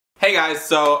Hey guys,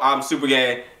 so I'm super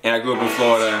gay and I grew up in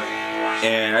Florida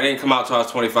and I didn't come out till I was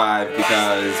 25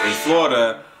 because in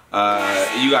Florida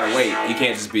you gotta wait. You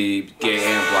can't just be gay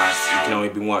and black. You can only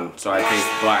be one. So I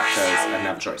picked black because I didn't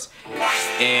have a choice.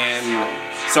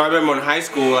 And so I remember in high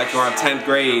school, like around 10th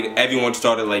grade, everyone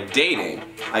started like dating.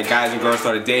 Like guys and girls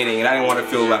started dating and I didn't want to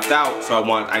feel left out, so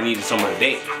I needed someone to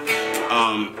date.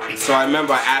 So I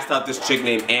remember I asked out this chick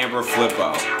named Amber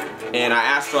Flippo. And I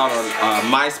asked her out on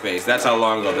MySpace. That's how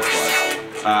long ago this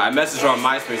was. I messaged her on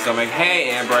MySpace. So I'm like,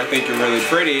 hey Amber, I think you're really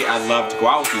pretty. I'd love to go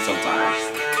out with you sometime.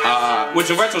 Which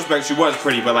in retrospect, she was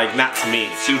pretty, but like not to me.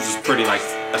 She was just pretty, like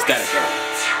aesthetically.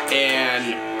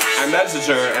 And I messaged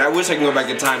her, and I wish I could go back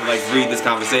in time to like read this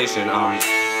conversation.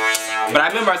 But I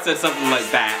remember I said something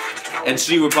like that, and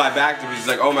she replied back to me. She's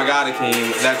like, oh my God,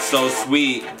 Akeem, that's so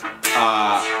sweet.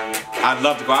 I'd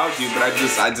love to go out with you, but I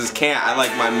just can't. I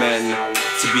like my men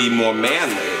to be more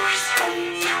manly.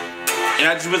 And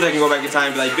I just wish I could go back in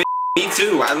time and be like, me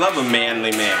too. I love a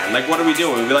manly man. Like, what are we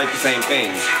doing? We like the same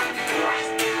things.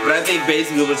 But I think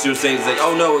basically what she was saying is like,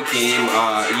 oh no, Akeem,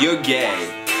 you're gay,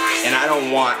 and I don't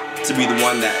want to be the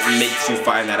one that makes you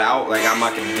find that out. Like, I'm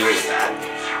not gonna deal with that.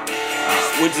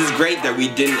 Which is great that we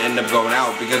didn't end up going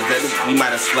out, because then we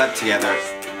might have slept together,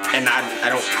 and I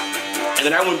don't. And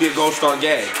then I wouldn't be a gold star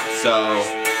gay, so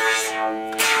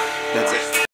that's it.